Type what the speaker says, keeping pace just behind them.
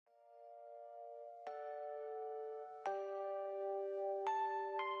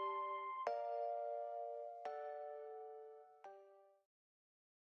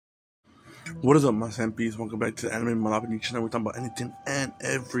What is up, my MPs? Welcome back to the Anime Monopoly channel. We're talking about anything and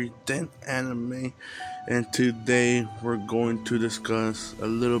everything anime. And today we're going to discuss a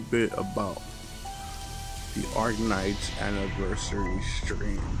little bit about the Arknight's anniversary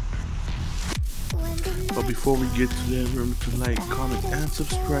stream. But before we get to that, remember to like, comment, and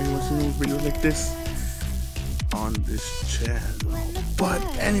subscribe. You want to see more videos like this on this channel. But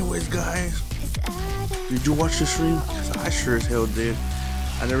anyways, guys, did you watch the stream? Because I sure as hell did.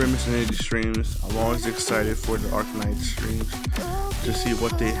 I never miss any of these streams. I'm always excited for the Arknight streams to see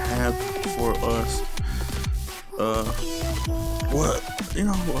what they have for us.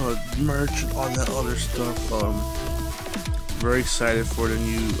 Merch and all that other stuff. Very excited for the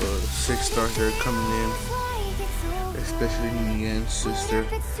new 6 stars that are coming in, especially Nian's sister.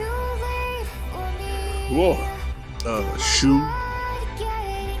 Whoa, Shu.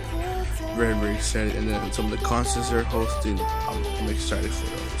 Very, very excited, and then some of the concerts they're hosting, I'm excited for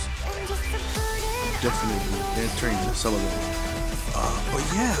those. Definitely entering some of them. But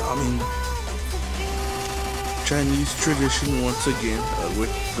yeah, I mean, Chinese tradition once again,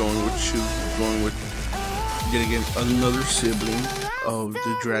 with going with Shu, going with yet again another sibling of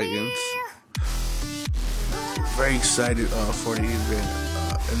the dragons. Very excited for the event.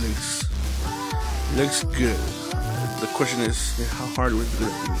 It looks good. The question is, how hard was it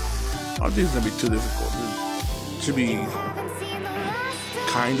going to be? I don't think it's gonna be too difficult. It should be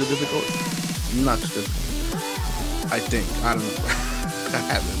kind of difficult, not too difficult. I think. I don't know. I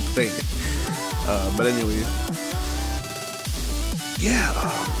haven't played it. But anyway, yeah.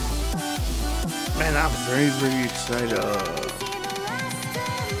 Man, I'm very, very excited.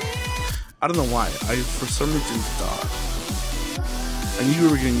 I don't know why. I for some reason thought I knew we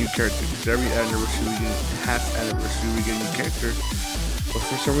were getting new characters. Because every anniversary we get, half anniversary we get a new character. But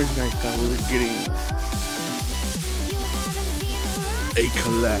for some reason I thought we were getting a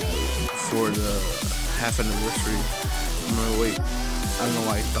collab for the half anniversary. No, wait, I don't know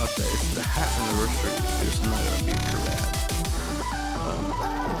why I thought that. It's the half anniversary. It's not gonna be a collab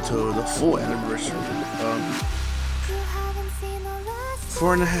until the full anniversary.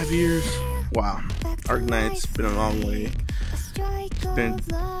 4.5 years. Wow, Arknight's been a long way. It's been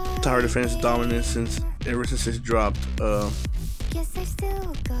tower defense dominant ever since it's dropped.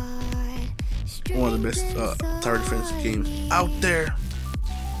 One of the best tower defense games out there.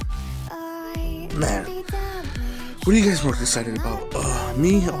 Man, what are you guys most excited about?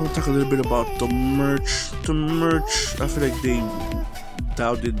 Me, I want to talk a little bit about the merch. The merch, I feel like they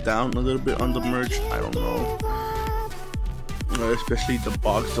dialed it down a little bit on the merch. I don't know. Especially the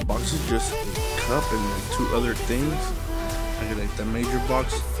box. The box is just a cup and like 2 other things. I get like the major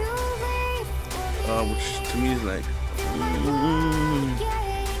box, which to me is like,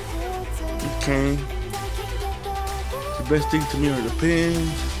 okay. The best thing to me are the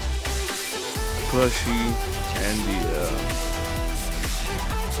pins, plushie, and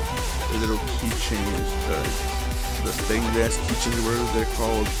the little keychains, the stained glass keychains, whatever they're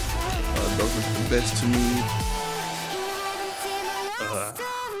called. Those are the best to me.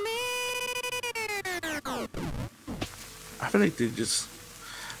 I feel like they just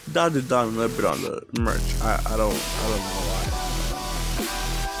dialed it down a little bit on the merch. I don't know why,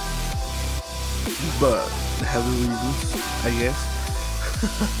 but they have the reasons, I guess.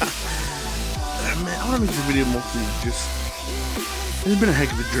 Man, I want to make this video mostly just. It's been a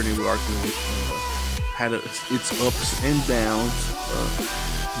heck of a journey with Arknight. Had its ups and downs.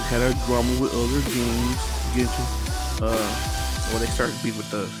 We had our drama with other games. They started beef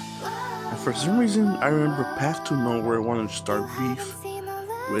with us. And for some reason, I remember Path to Nowhere wanted to start beef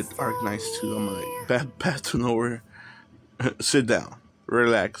with Arknight 2. I'm like, Path to Nowhere. Sit down.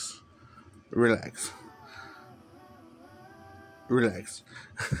 Relax.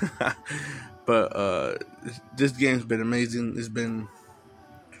 But this game's been amazing. It's been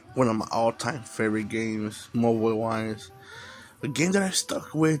one of my all-time favorite games, mobile-wise. A game that I've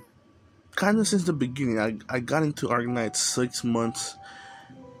stuck with kind of since the beginning. I got into Arknight 6 months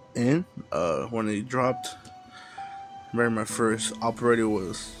in when it dropped. Remember my first operator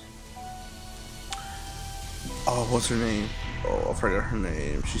was, what's her name? I forgot her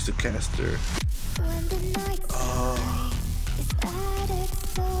name. She's the caster.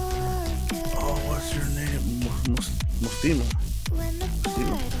 What's her name? Mostima.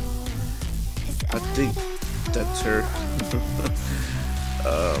 I think that's her.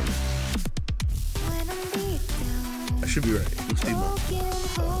 I should be right. Mostima.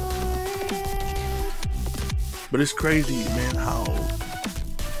 But it's crazy, man, how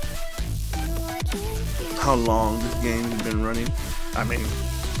long this game's been running. I mean,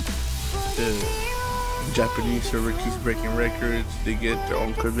 the Japanese server keeps breaking records. They get their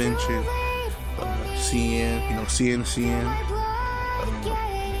own convention. CN, you know, CN.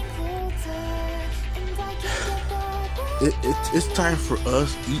 It's time for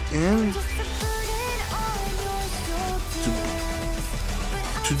us and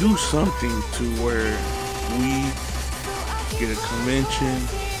to do something to where we get a convention,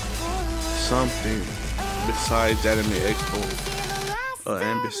 something besides Anime Expo,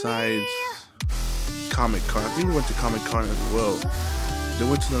 and besides Comic Con. I think we went to Comic Con as well. They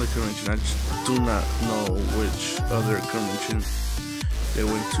went to another convention. I just do not know which other convention they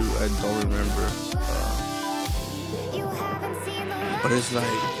went to. I don't remember. But it's like,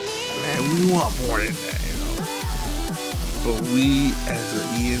 man, we want more than that, you know. But we, as an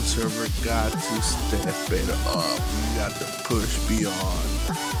EN server, got to step it up. We got to push beyond,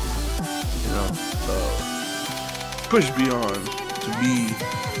 you know, push beyond to be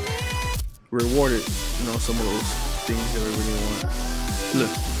rewarded, you know, some of those things that we really want.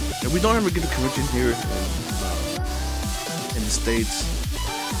 Look, if we don't ever get a convention here in the States,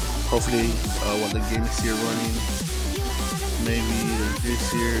 hopefully while the game is here running, maybe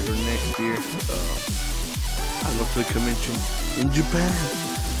this year or next year, I'll go to the convention in Japan.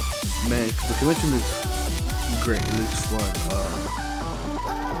 Man, the convention is great. It looks fun.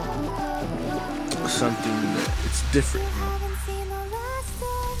 Something that it's different.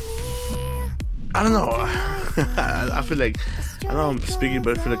 I don't know. I feel like, I know I'm speaking,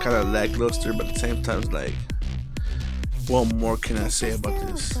 but I feel like kind of lackluster. But at the same time, it's like, what more can I say about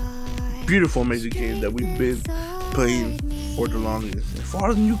this beautiful, amazing game that we've been playing for the longest? And for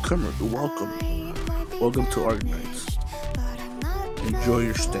all the newcomers, welcome to Arknights. Enjoy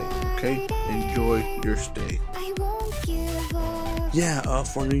your stay, okay? Enjoy your stay. Yeah,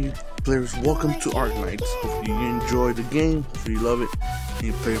 for new players, welcome to Arknights. Hopefully you enjoy the game, hopefully you love it, and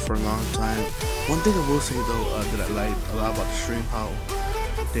you play it for a long time. One thing I will say though, that I like a lot about the stream, how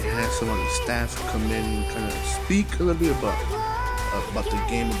they had some of the staff come in and kind of speak a little bit about the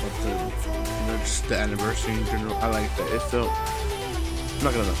game, about the, you know, just the anniversary in general. I like that. It felt, I'm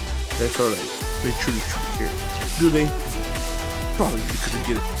not gonna lie, they felt like they truly care. Do they? Probably because they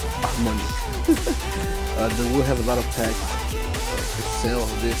get money. They will have a lot of packs for sale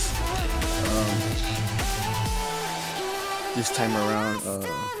this time around,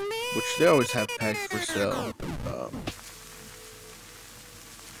 which they always have packs for sale.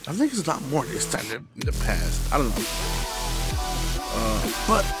 I think it's a lot more this time than in the past. I don't know.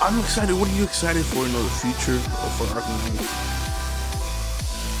 But I'm excited. What are you excited for in the future for Arknights?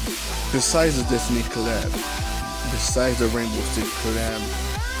 Besides the Destiny collab, besides the Rainbow Six collab,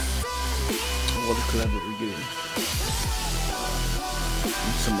 what other collab are we getting?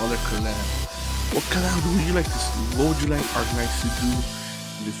 And some other collab. What collab would you like to see? What would you like Arknights to do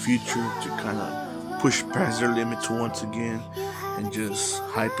in the future to kind of push past their limits once again and just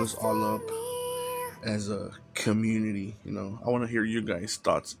hype us all up as a community? You know, I want to hear your guys'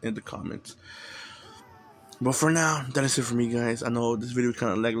 thoughts in the comments. But for now, that is it for me, guys. I know this video is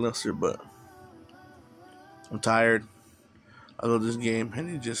kind of lackluster, but I'm tired. I love this game,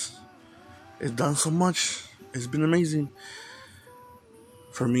 and it's done so much. It's been amazing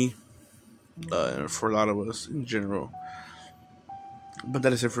for me, and for a lot of us in general. But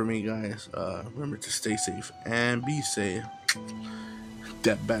that is it for me, guys. Remember to stay safe and be safe.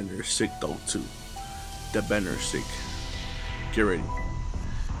 That banner is sick though too. That banner is sick. Get ready,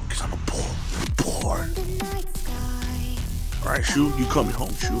 cause I'm a bull. I'm bored. Alright, Shu, you coming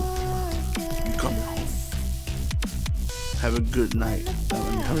home, Shu. You coming home. Have a good night.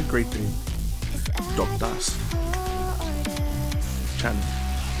 Have a great day. Doctas. Channel.